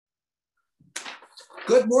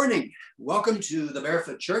Good morning. Welcome to the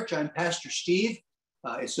Barefoot Church. I'm Pastor Steve.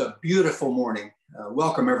 It's a beautiful morning.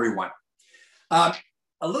 Welcome, everyone. A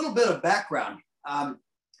little bit of background.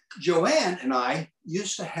 Joanne and I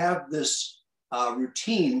used to have this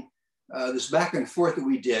routine, this back and forth that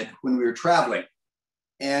we did when we were traveling.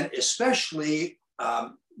 And especially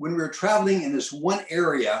when we were traveling in this one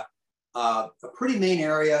area, a pretty main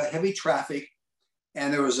area, heavy traffic.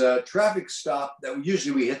 And there was a traffic stop that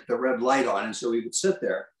usually we hit the red light on, and so we would sit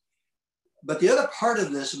there. But the other part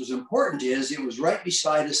of this that was important is it was right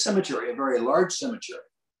beside a cemetery, a very large cemetery.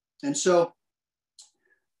 And so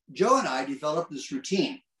Joe and I developed this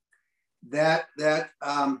routine that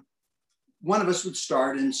one of us would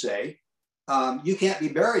start and say, you can't be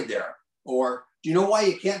buried there. Or, do you know why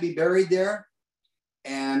you can't be buried there?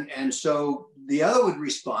 And so the other would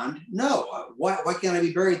respond, no, why can't I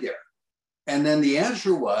be buried there? And then the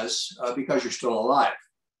answer was, because you're still alive.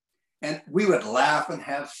 And we would laugh and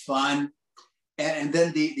have fun. And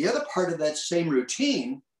then the other part of that same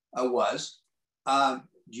routine was, do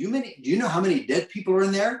you know how many dead people are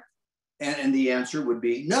in there? And the answer would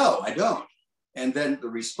be, no, I don't. And then the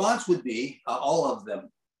response would be, all of them.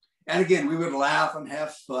 And again, we would laugh and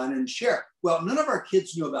have fun and share. Well, none of our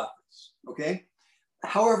kids knew about this, okay?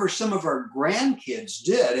 However, some of our grandkids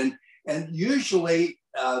did. And usually,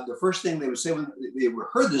 the first thing they would say when they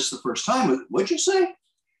heard this the first time was, what'd you say?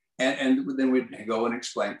 And then we'd go and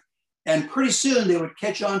explain. And pretty soon they would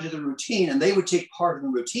catch on to the routine and they would take part in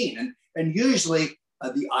the routine. And usually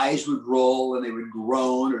the eyes would roll and they would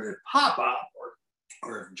groan or they'd pop up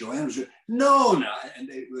or if Joanne was, no.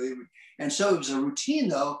 And so it was a routine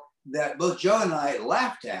though that both Joe and I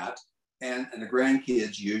laughed at and the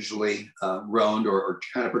grandkids usually groaned or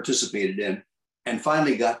kind of participated in and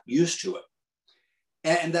finally got used to it.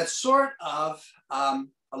 And that's sort of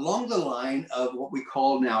along the line of what we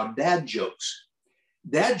call now dad jokes.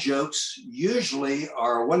 Dad jokes usually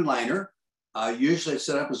are a one-liner, usually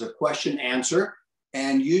set up as a question answer,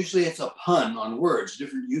 and usually it's a pun on words,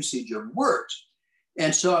 different usage of words.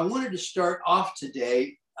 And so I wanted to start off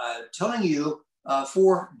today telling you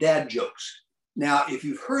 4 dad jokes. Now, if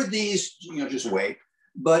you've heard these, just wait.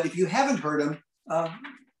 But if you haven't heard them,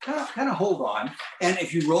 kind of hold on. And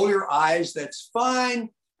if you roll your eyes, that's fine.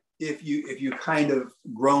 If you kind of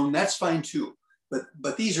groan, that's fine too.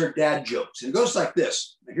 But these are dad jokes. And it goes like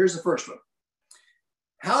this. Here's the first one.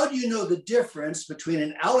 How do you know the difference between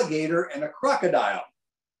an alligator and a crocodile?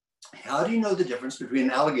 How do you know the difference between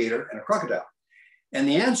an alligator and a crocodile? And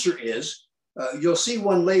the answer is, you'll see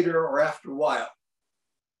one later or after a while.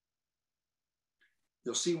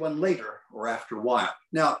 You'll see one later or after a while.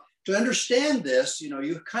 Now, to understand this,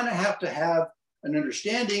 you kind of have to have an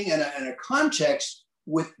understanding and a context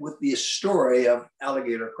with the story of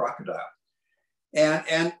alligator crocodile.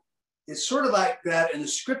 And it's sort of like that in the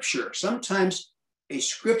scripture. Sometimes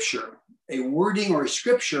a wording or a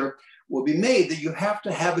scripture will be made that you have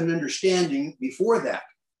to have an understanding before that.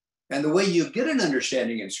 And the way you get an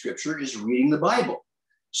understanding in scripture is reading the Bible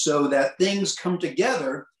so that things come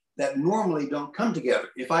together that normally don't come together.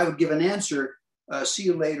 If I would give an answer, see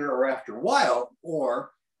you later or after a while,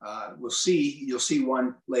 or you'll see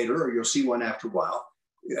one later or you'll see one after a while.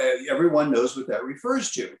 Everyone knows what that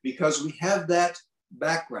refers to because we have that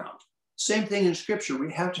background. Same thing in scripture.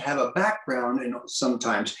 We have to have a background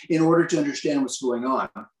sometimes in order to understand what's going on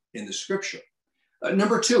in the scripture.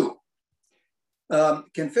 Number 2,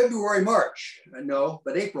 can February, March? No,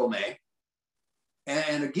 but April, May.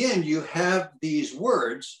 And again, you have these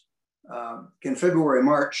words, can February,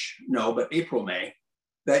 March? No, but April, May,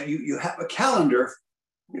 that you have a calendar,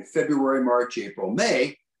 February, March, April,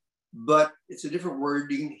 May, but it's a different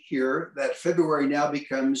wording here that February now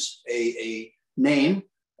becomes a name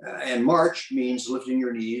and March means lifting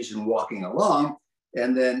your knees and walking along.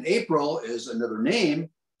 And then April is another name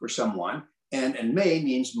for someone and May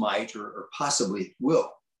means might or possibly will.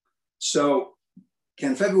 So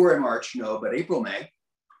can February, March? No, but April, May.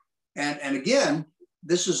 And again,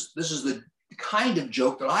 this is the kind of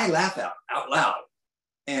joke that I laugh out loud.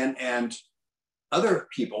 And other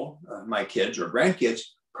people, my kids or grandkids,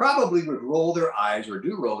 probably would roll their eyes or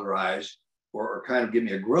do roll their eyes or kind of give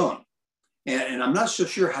me a groan. And I'm not so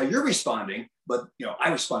sure how you're responding, but I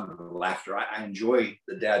respond with laughter. I enjoy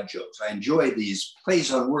the dad jokes. I enjoy these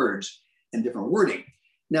plays on words and different wording.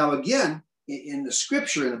 Now, again, in the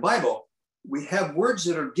scripture, in the Bible, we have words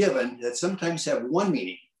that are given that sometimes have one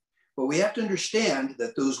meaning, but we have to understand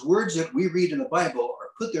that those words that we read in the Bible are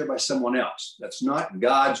put there by someone else. That's not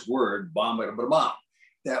God's word, blah, blah, blah, blah.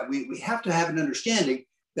 That we have to have an understanding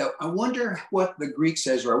that I wonder what the Greek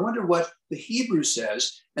says, or I wonder what the Hebrew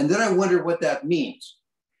says, and then I wonder what that means.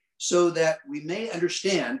 so that we may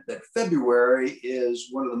understand that February is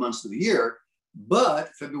one of the months of the year,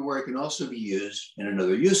 but February can also be used in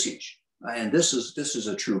another usage. And this is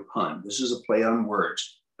a true pun. This is a play on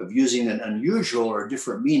words of using an unusual or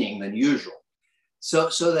different meaning than usual. So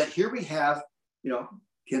that here we have,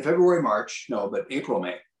 can February, March? No, but April,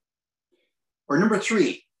 May. Or number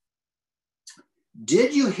 3,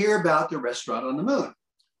 did you hear about the restaurant on the moon?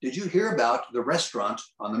 Did you hear about the restaurant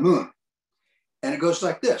on the moon? And it goes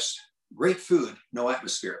like this: great food, no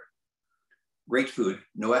atmosphere. Great food,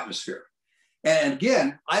 no atmosphere. And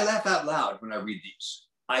again, I laugh out loud when I read these.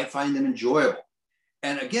 I find them enjoyable.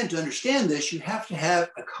 And again, to understand this, you have to have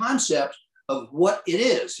a concept of what it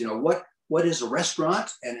is. What is a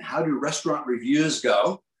restaurant and how do restaurant reviews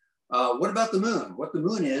go? What about the moon? What the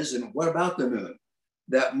moon is and what about the moon?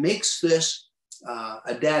 That makes this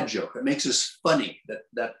a dad joke. That makes this funny,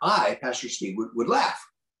 that I, Pastor Steve, would laugh.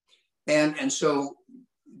 And so,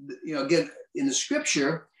 again, in the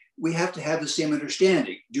scripture, we have to have the same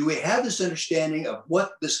understanding. Do we have this understanding of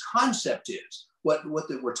what this concept is? What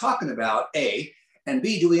we're talking about, A, and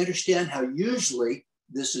B, do we understand how usually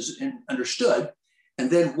this is understood? And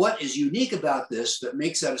then what is unique about this that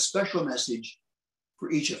makes that a special message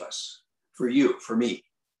for each of us, for you, for me?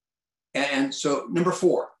 And so number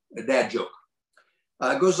 4, a dad joke.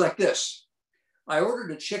 It goes like this: I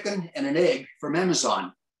ordered a chicken and an egg from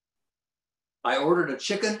Amazon. I ordered a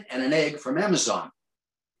chicken and an egg from Amazon.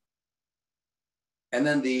 And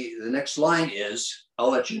then the next line is,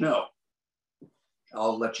 I'll let you know.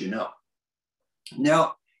 I'll let you know.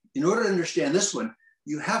 Now, in order to understand this one,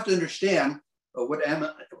 you have to understand what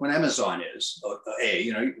Amazon is.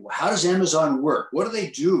 How does Amazon work? What do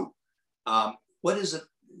they do? What is it?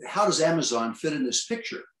 How does Amazon fit in this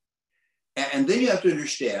picture? And then you have to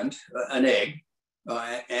understand an egg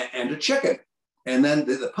and a chicken. And then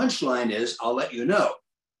the punchline is, I'll let you know.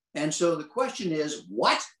 And so the question is,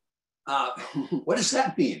 what? What does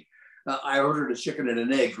that mean? I ordered a chicken and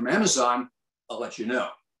an egg from Amazon. I'll let you know.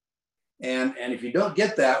 And if you don't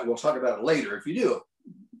get that, we'll talk about it later. If you do,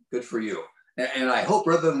 good for you. And I hope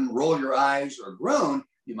rather than roll your eyes or groan,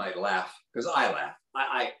 you might laugh, because I laugh.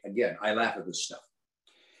 I laugh at this stuff.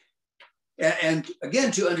 And again,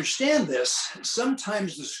 to understand this,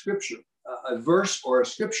 sometimes the scripture, a verse or a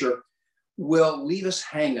scripture will leave us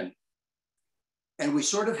hanging. And we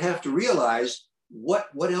sort of have to realize what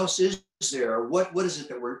else is there? What is it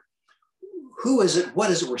that who is it? What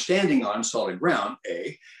is it we're standing on solid ground,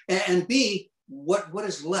 A, and B, what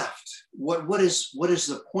is left? What is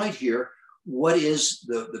the point here? What is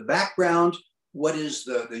the background? What is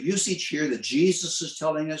the usage here that Jesus is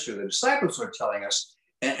telling us or the disciples are telling us?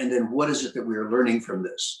 And then what is it that we are learning from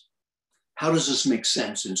this? How does this make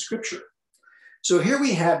sense in scripture? So here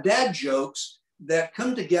we have dad jokes that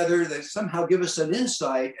come together that somehow give us an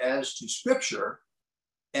insight as to scripture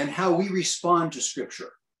and how we respond to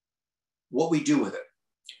scripture, what we do with it.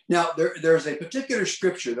 Now, there's a particular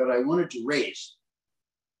scripture that I wanted to raise,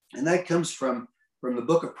 and that comes from the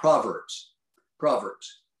book of Proverbs.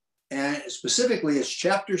 And specifically, it's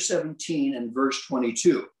chapter 17 and verse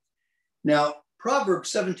 22. Now,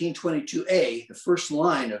 Proverbs 17:22a, the first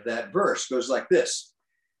line of that verse goes like this: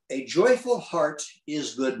 a joyful heart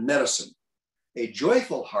is good medicine. A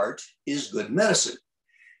joyful heart is good medicine.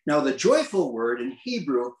 Now, the joyful word in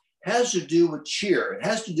Hebrew has to do with cheer. It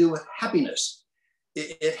has to do with happiness.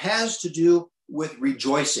 It has to do with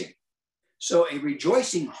rejoicing. So a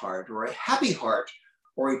rejoicing heart or a happy heart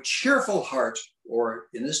or a cheerful heart, or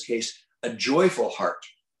in this case, a joyful heart.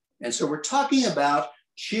 And so we're talking about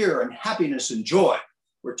cheer and happiness and joy.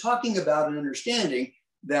 We're talking about an understanding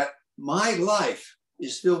that my life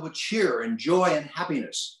is filled with cheer and joy and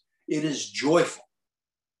happiness. It is joyful,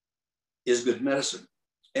 is good medicine.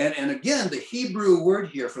 And again, the Hebrew word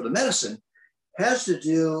here for the medicine has to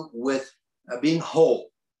do with being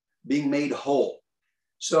whole, being made whole.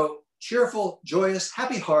 So cheerful, joyous,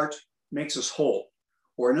 happy heart makes us whole.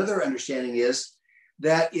 Or another understanding is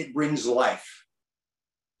that it brings life.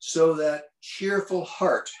 So that cheerful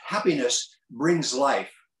heart, happiness brings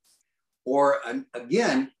life. Or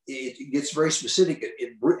again, it gets very specific,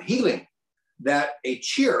 healing, that a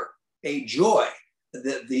cheer, a joy,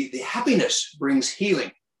 the happiness brings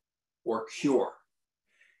healing or cure.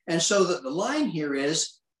 And so the line here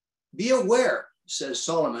is, be aware, says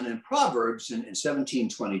Solomon in Proverbs in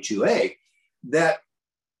 17:22a, that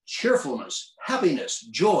cheerfulness, happiness,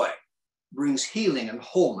 joy brings healing and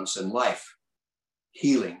wholeness in life.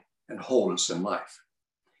 Healing and wholeness in life.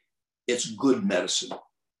 It's good medicine.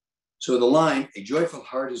 So the line, a joyful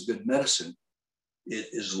heart is good medicine, it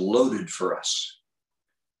is loaded for us.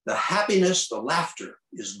 The happiness, the laughter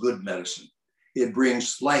is good medicine. It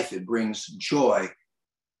brings life, it brings joy,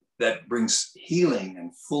 that brings healing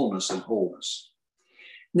and fullness and wholeness.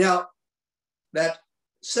 Now, that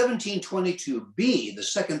 1722b, the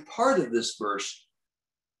second part of this verse,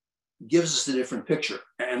 gives us a different picture.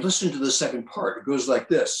 And listen to the second part. It goes like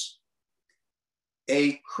this.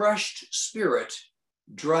 A crushed spirit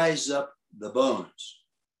dries up the bones.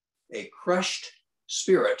 A crushed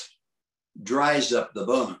spirit dries up the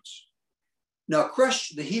bones. Now,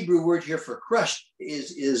 crushed, the Hebrew word here for crushed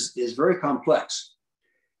is very complex.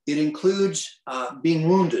 It includes being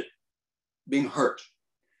wounded, being hurt.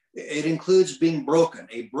 It includes being broken,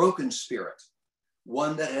 a broken spirit,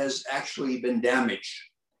 one that has actually been damaged,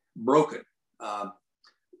 broken.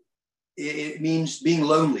 It means being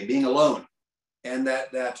lonely, being alone. And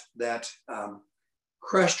that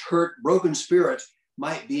crushed, hurt, broken spirit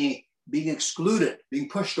might be being excluded, being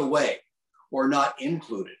pushed away, or not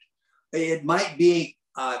included. It might be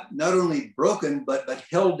not only broken, but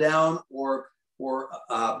held down or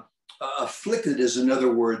afflicted is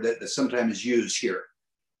another word that sometimes is used here.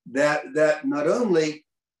 That not only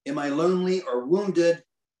am I lonely or wounded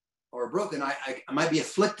or broken, I might be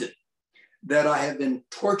afflicted, that I have been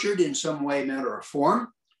tortured in some way, manner, or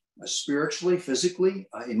form, spiritually, physically,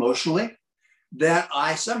 emotionally, that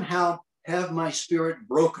I somehow have my spirit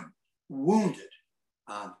broken, wounded,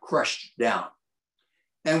 crushed down.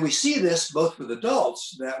 And we see this both with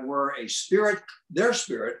adults that where a spirit, their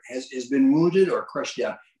spirit has been wounded or crushed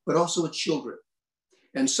down, but also with children.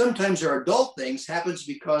 And sometimes our adult things happens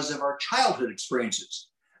because of our childhood experiences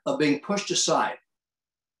of being pushed aside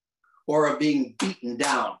or of being beaten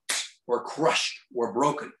down or crushed or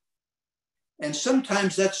broken. And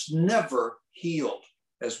sometimes that's never healed,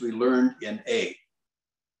 as we learned in A.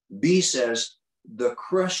 B says, the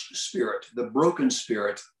crushed spirit, the broken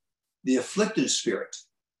spirit, the afflicted spirit,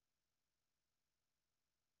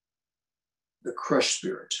 the crushed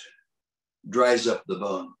spirit dries up the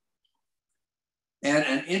bone.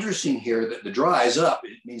 And interesting here that the dries up,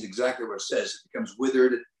 it means exactly what it says. It becomes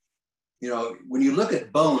withered. You know, when you look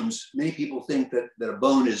at bones, many people think that a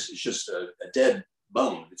bone is just a dead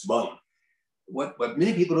bone. It's bone. What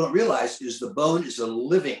many people don't realize is the bone is a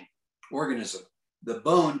living organism. The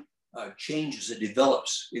bone changes, it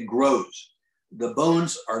develops, it grows. The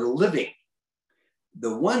bones are living.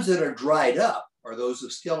 The ones that are dried up are those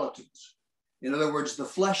of skeletons. In other words, the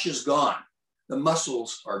flesh is gone. The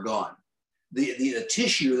muscles are gone. The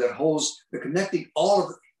tissue that holds the connecting, all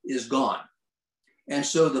of it is gone. And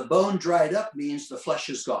so the bone dried up means the flesh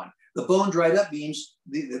is gone. The bone dried up means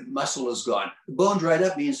the muscle is gone. The bone dried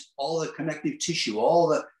up means all the connective tissue,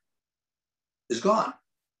 is gone.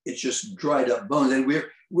 It's just dried up bones. And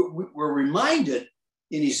we're reminded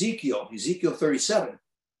in Ezekiel 37,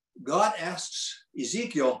 God asks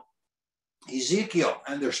Ezekiel,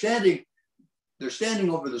 and they're standing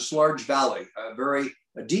over this large valley,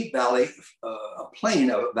 a deep valley, a plain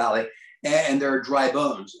of a valley, and there are dry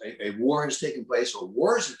bones. A war has taken place, or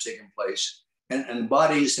wars have taken place, and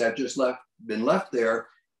bodies have just been left there,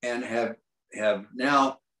 and have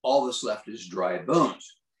now all that's left is dry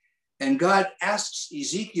bones. And God asks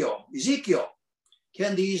Ezekiel,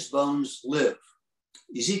 can these bones live?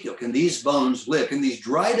 Ezekiel, can these bones live? Can these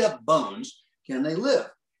dried up bones, can they live?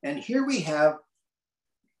 And here we have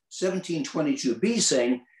 1722b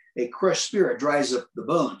saying, a crushed spirit dries up the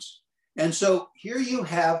bones. And so here you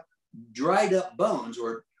have dried up bones,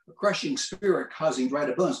 or a crushing spirit causing dried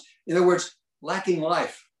up bones. In other words, lacking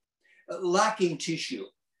life, lacking tissue,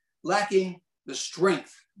 lacking the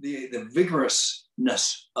strength, the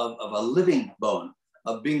vigorousness of a living bone,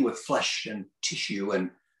 of being with flesh and tissue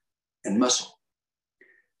and muscle.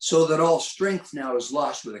 So that all strength now is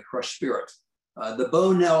lost with a crushed spirit. The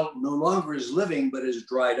bone now no longer is living, but is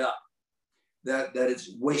dried up, that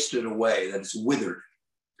it's wasted away, that it's withered.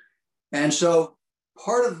 And so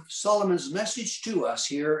part of Solomon's message to us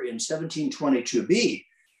here in 1722b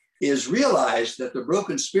is realize that the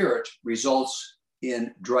broken spirit results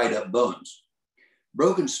in dried up bones.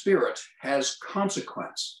 Broken spirit has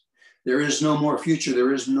consequence. There is no more future,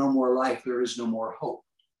 there is no more life, there is no more hope.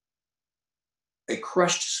 A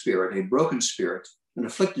crushed spirit, a broken spirit, an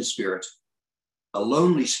afflicted spirit, a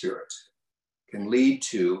lonely spirit can lead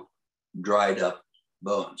to dried up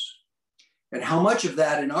bones. And how much of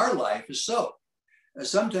that in our life is so?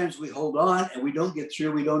 Sometimes we hold on and we don't get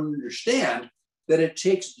through, we don't understand that it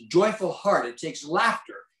takes joyful heart, it takes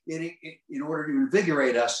laughter in order to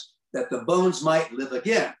invigorate us, that the bones might live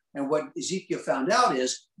again. And what Ezekiel found out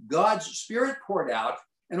is God's spirit poured out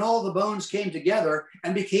and all the bones came together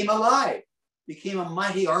and became alive, became a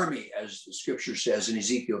mighty army, as the scripture says in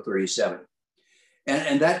Ezekiel 37.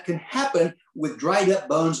 And that can happen with dried up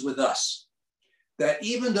bones with us. that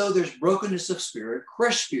even though there's brokenness of spirit,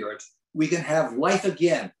 crushed spirit, we can have life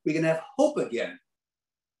again. We can have hope again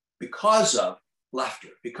because of laughter,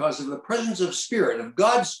 because of the presence of spirit, of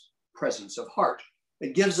God's presence of heart.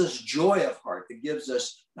 It gives us joy of heart. It gives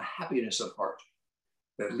us the happiness of heart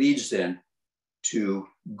that leads then to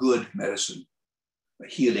good medicine,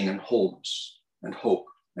 healing and wholeness and hope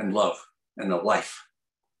and love and a life.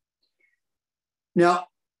 Now,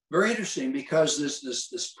 very interesting, because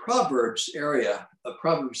this Proverbs area of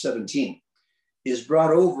Proverbs 17 is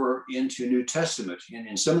brought over into New Testament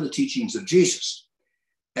in some of the teachings of Jesus.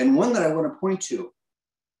 And one that I want to point to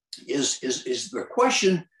is the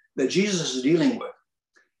question that Jesus is dealing with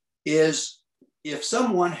is, if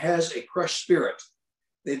someone has a crushed spirit,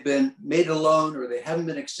 they've been made alone, or they haven't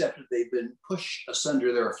been accepted, they've been pushed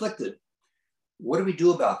asunder, they're afflicted, what do we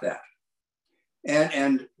do about that?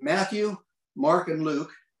 And Matthew, Mark, and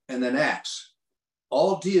Luke, and then Acts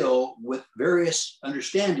all deal with various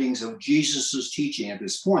understandings of Jesus's teaching at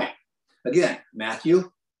this point. Again,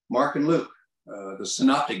 Matthew, Mark, and Luke, the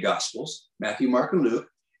synoptic gospels, Matthew, Mark, and Luke,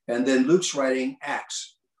 and then Luke's writing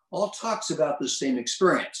Acts, all talks about the same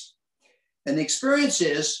experience. And the experience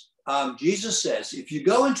is, Jesus says, if you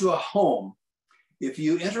go into a home, if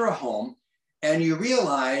you enter a home and you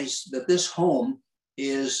realize that this home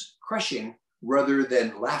is crushing rather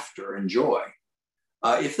than laughter and joy,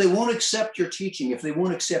 if they won't accept your teaching, if they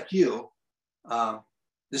won't accept you,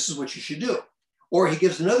 this is what you should do. Or he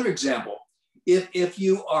gives another example. If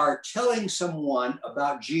you are telling someone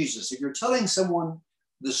about Jesus, if you're telling someone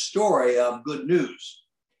the story of good news,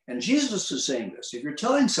 and Jesus is saying this, if you're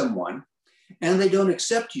telling someone and they don't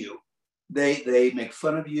accept you, they make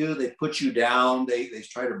fun of you, they put you down, they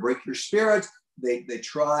try to break your spirit, they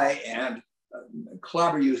try and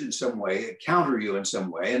clobber you in some way, counter you in some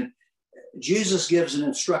way. And Jesus gives an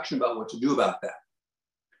instruction about what to do about that.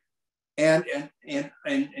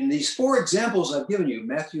 And these four examples I've given you,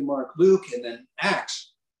 Matthew, Mark, Luke, and then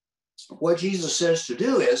Acts, what Jesus says to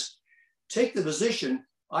do is take the position,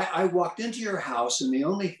 I walked into your house, and the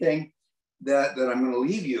only thing that I'm going to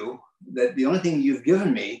leave you, that the only thing you've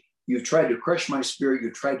given me, you've tried to crush my spirit,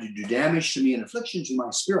 you've tried to do damage to me and affliction to my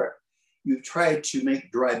spirit, you've tried to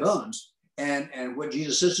make dry bones. And what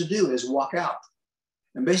Jesus says to do is walk out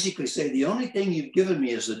and basically say, the only thing you've given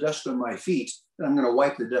me is the dust on my feet, and I'm going to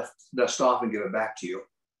wipe the dust off and give it back to you,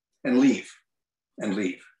 and leave.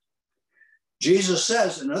 Jesus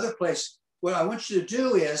says in another place, what I want you to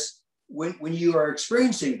do is, when you are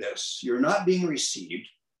experiencing this, you're not being received,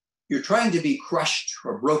 you're trying to be crushed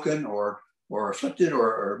or broken or afflicted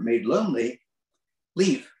or made lonely,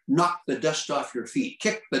 leave. Knock the dust off your feet,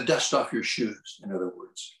 kick the dust off your shoes, in other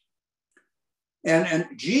words. And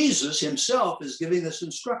Jesus himself is giving this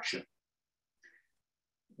instruction.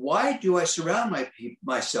 Why do I surround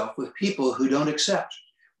myself with people who don't accept?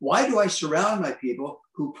 Why do I surround my people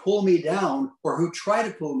who pull me down or who try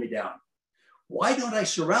to pull me down? Why don't I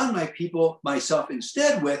surround myself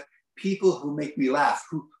instead with people who make me laugh,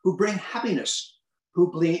 who bring happiness, who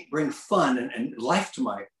bring fun and life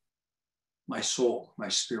to my soul, my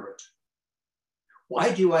spirit?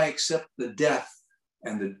 Why do I accept the death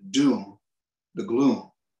and the doom, the gloom?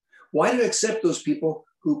 Why do I accept those people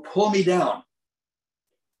who pull me down?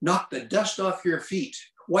 Knock the dust off your feet,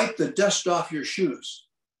 wipe the dust off your shoes,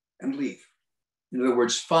 and leave. In other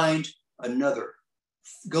words, find another,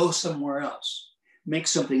 go somewhere else, make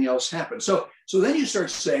something else happen. So then you start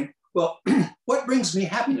saying, well, what brings me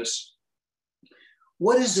happiness?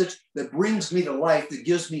 What is it that brings me to life, that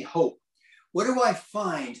gives me hope? What do I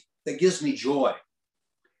find that gives me joy?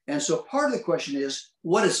 And so part of the question is,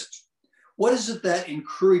 what is it? What is it that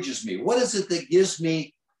encourages me? What is it that gives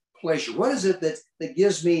me pleasure? What is it that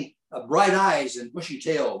gives me bright eyes and bushy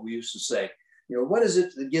tail, we used to say? What is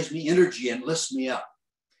it that gives me energy and lifts me up?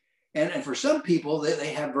 And for some people,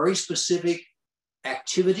 they have very specific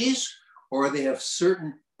activities, or they have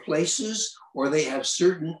certain places, or they have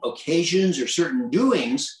certain occasions or certain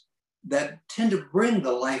doings that tend to bring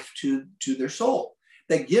the life to their soul,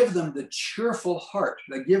 that give them the cheerful heart,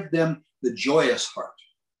 that give them the joyous heart.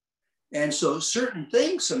 And so certain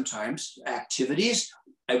things, sometimes activities,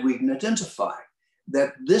 we can identify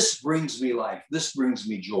that this brings me life, this brings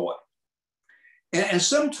me joy. And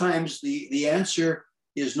sometimes the answer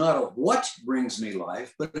is not a what brings me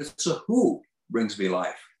life, but it's a who brings me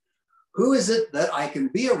life. Who is it that I can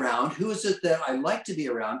be around? Who is it that I like to be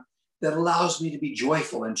around that allows me to be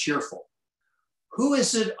joyful and cheerful? Who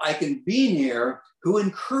is it I can be near who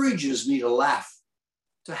encourages me to laugh,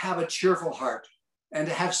 to have a cheerful heart, and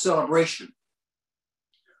to have celebration?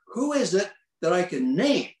 Who is it that I can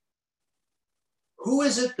name? Who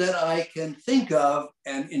is it that I can think of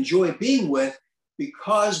and enjoy being with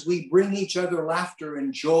because we bring each other laughter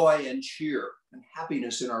and joy and cheer and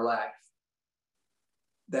happiness in our life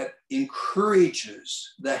that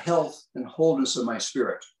encourages the health and wholeness of my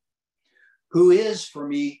spirit, who is for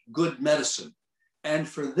me good medicine, and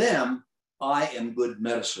for them I am good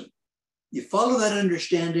medicine. You follow that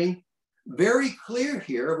understanding? Very clear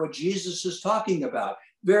here of what Jesus is talking about.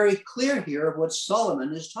 Very clear here of what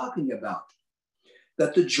Solomon is talking about.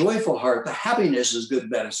 That the joyful heart, the happiness is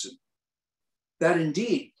good medicine. That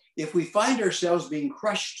indeed, if we find ourselves being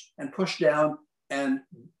crushed and pushed down and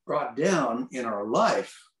brought down in our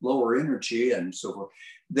life, lower energy and so forth,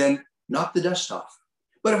 then knock the dust off.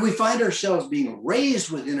 But if we find ourselves being raised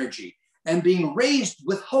with energy and being raised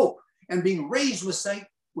with hope and being raised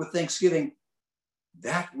with thanksgiving,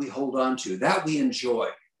 that we hold on to, that we enjoy,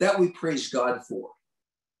 that we praise God for.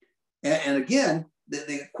 And again,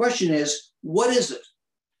 the question is, what is it?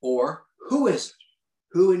 Or who is it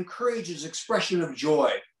who encourages expression of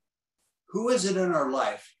joy? Who is it in our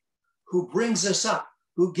life who brings us up,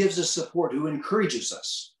 who gives us support, who encourages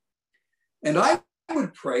us? And I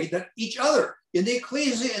would pray that each other, in the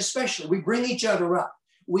ecclesia especially, we bring each other up.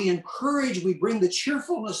 We encourage, we bring the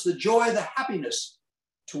cheerfulness, the joy, the happiness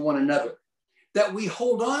to one another. That we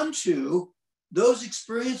hold on to those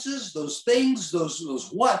experiences, those things, those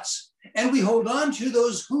whats, and we hold on to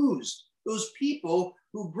those who's, those people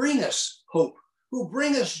who bring us hope, who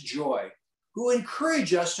bring us joy, who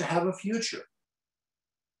encourage us to have a future.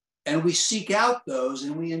 And we seek out those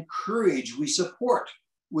and we encourage, we support,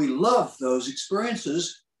 we love those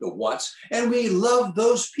experiences, the whats, and we love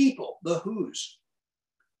those people, the who's.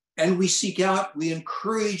 And we seek out, we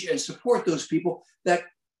encourage and support those people that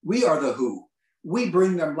we are the who. We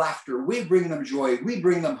bring them laughter, we bring them joy, we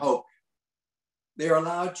bring them hope. They are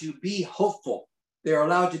allowed to be hopeful. They are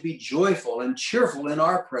allowed to be joyful and cheerful in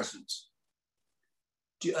our presence.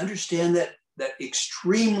 Do you understand that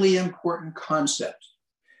extremely important concept?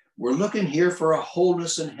 We're looking here for a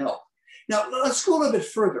wholeness and health. Now, let's go a little bit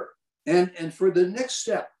further. And for the next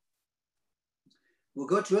step, we'll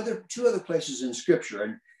go to two other places in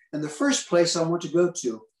Scripture. And the first place I want to go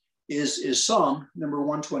to is Psalm number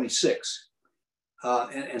 126.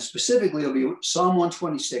 And specifically, it'll be Psalm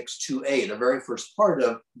 126, 2a, the very first part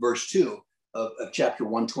of verse 2 of chapter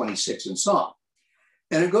 126 in Psalm.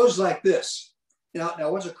 And it goes like this. Now,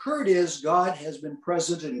 what's occurred is God has been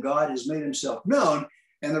present and God has made himself known.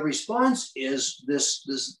 And the response is this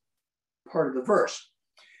part of the verse.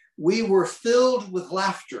 We were filled with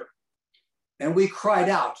laughter and we cried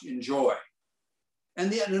out in joy.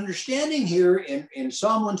 And the understanding here in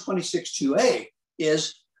Psalm 126, 2a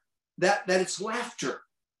is that it's laughter,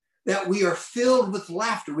 that we are filled with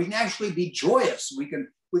laughter. We can actually be joyous. We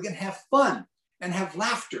can have fun and have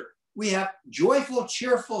laughter. We have joyful,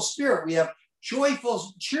 cheerful spirit. We have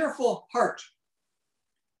joyful, cheerful heart.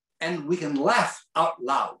 And we can laugh out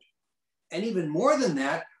loud. And even more than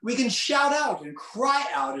that, we can shout out and cry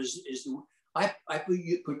out. I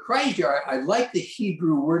put cry here. I like the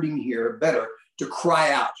Hebrew wording here better, to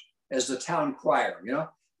cry out as the town crier. You know,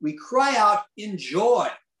 we cry out in joy.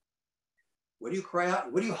 What do you cry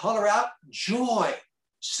out? What do you holler out? Joy,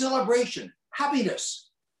 celebration,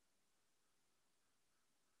 happiness,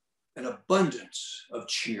 an abundance of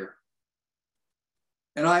cheer.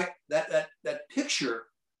 And that picture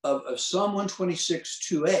of Psalm 126,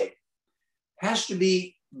 2a has to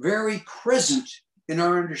be very present in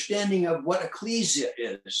our understanding of what ecclesia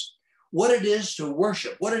is, what it is to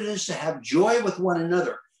worship, what it is to have joy with one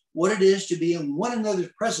another, what it is to be in one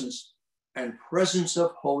another's presence and presence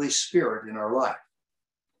of Holy Spirit in our life.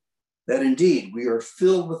 That indeed we are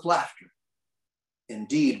filled with laughter.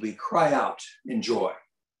 Indeed, we cry out in joy.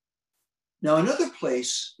 Now, another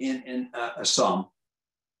place in a psalm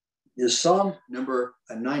is Psalm number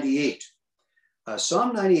 98.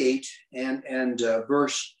 Psalm 98 and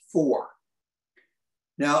verse 4.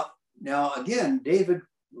 Now again, David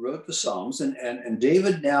wrote the Psalms, and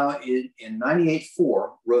David now in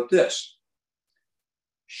 98:4 wrote this: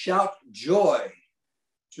 shout joy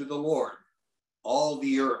to the Lord, all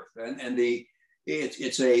the earth. And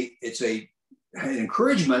it's an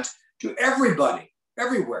encouragement to everybody,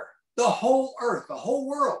 everywhere, the whole earth, the whole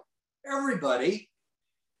world, everybody,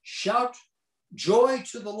 shout joy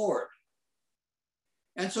to the Lord.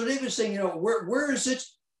 And so David's saying, where is it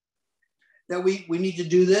that we need to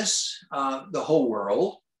do this? The whole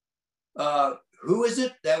world. Who is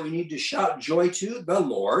it that we need to shout joy to? The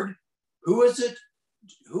Lord. Who is it?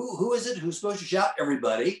 Who is it who's supposed to shout?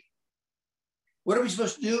 Everybody. What are we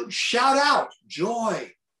supposed to do? Shout out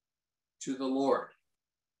joy to the Lord.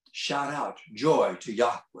 Shout out joy to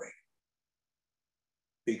Yahweh.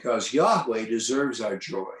 because Yahweh deserves our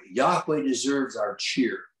joy. Yahweh deserves our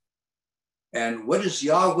cheer. And what does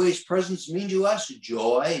Yahweh's presence mean to us?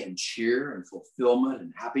 Joy and cheer and fulfillment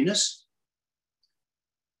and happiness.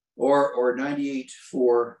 Or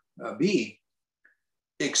 98:4b,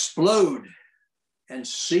 explode and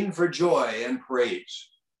sing for joy and praise.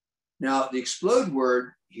 Now, the explode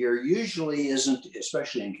word here usually isn't,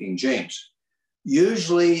 especially in King James,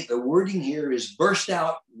 usually the wording here is burst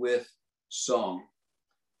out with song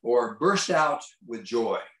or burst out with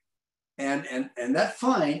joy. And that's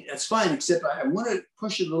fine, except I want to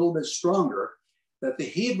push it a little bit stronger, that the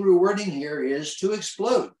Hebrew wording here is to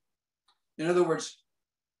explode. In other words,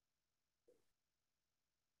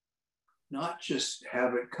 not just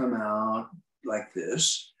have it come out like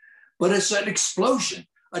this, but it's an explosion,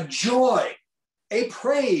 a joy, a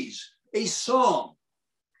praise, a song,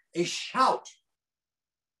 a shout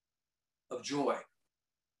of joy,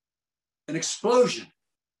 an explosion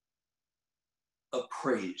of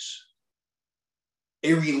praise,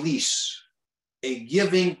 a release, a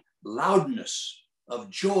giving loudness of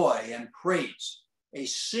joy and praise, a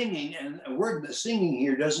singing. And a word that singing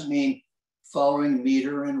here doesn't mean following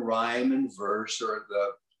meter and rhyme and verse,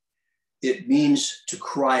 it means to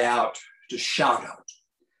cry out, to shout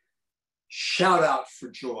out for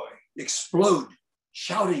joy, explode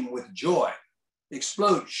shouting with joy,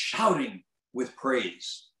 explode shouting with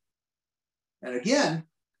praise. And again,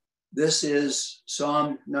 this is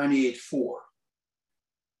Psalm 98:4.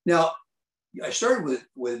 Now, I started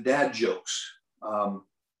with dad jokes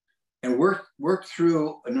and worked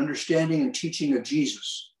through an understanding and teaching of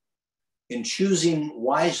Jesus in choosing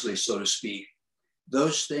wisely, so to speak,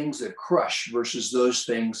 those things that crush versus those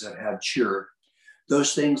things that have cheer,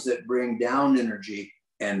 those things that bring down energy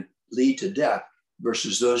and lead to death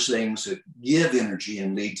versus those things that give energy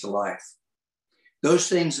and lead to life, those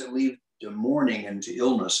things that lead to mourning and to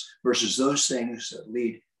illness versus those things that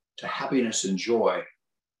lead to happiness and joy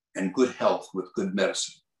and good health with good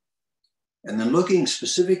medicine. And then looking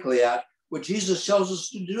specifically at what Jesus tells us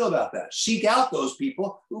to do about that. Seek out those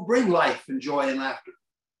people who bring life and joy and laughter,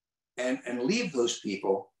 and leave those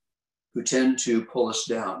people who tend to pull us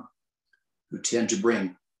down, who tend to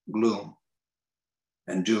bring gloom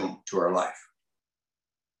and doom to our life.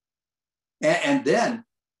 And then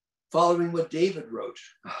following what David wrote,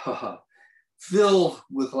 filled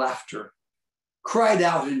with laughter, cried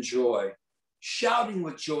out in joy, shouting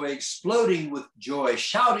with joy, exploding with joy,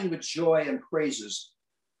 shouting with joy and praises.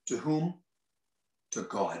 To whom? To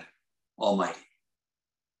God Almighty.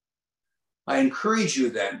 I encourage you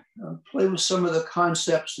then, play with some of the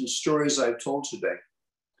concepts and stories I've told today,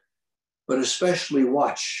 but especially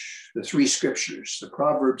watch the three scriptures, the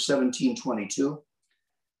Proverbs 17:22,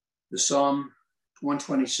 the Psalm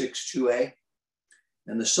 126:2a,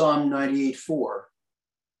 and the Psalm 98:4,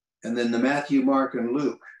 and then the Matthew, Mark, and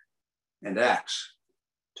Luke, and Acts,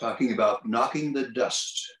 talking about knocking the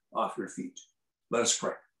dust off your feet. Let us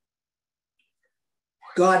pray.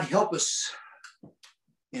 God, help us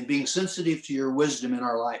in being sensitive to your wisdom in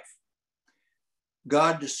our life.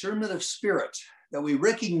 God, discernment of spirit, that we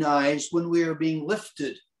recognize when we are being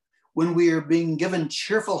lifted, when we are being given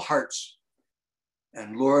cheerful hearts.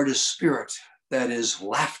 And Lord, a spirit that is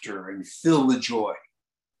laughter and filled with joy.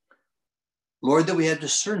 Lord, that we have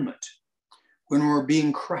discernment when we're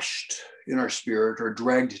being crushed in our spirit or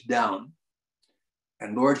dragged down.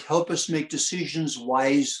 And Lord, help us make decisions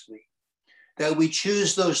wisely, that we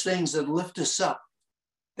choose those things that lift us up,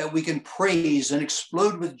 that we can praise and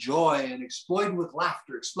explode with joy and explode with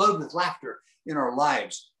laughter in our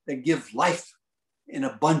lives, that give life in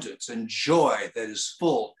abundance and joy that is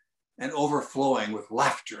full and overflowing with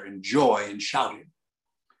laughter and joy and shouting.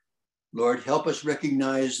 Lord, help us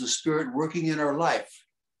recognize the Spirit working in our life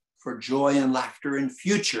for joy and laughter and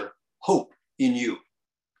future hope in you.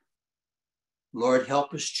 Lord,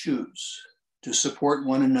 help us choose to support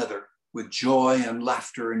one another with joy and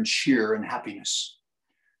laughter and cheer and happiness.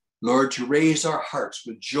 Lord, to raise our hearts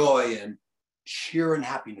with joy and cheer and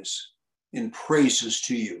happiness in praises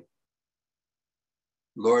to you.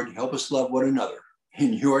 Lord, help us love one another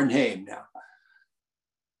in your name now.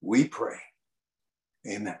 We pray.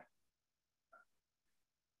 Amen.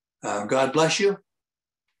 God bless you.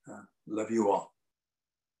 Love you all.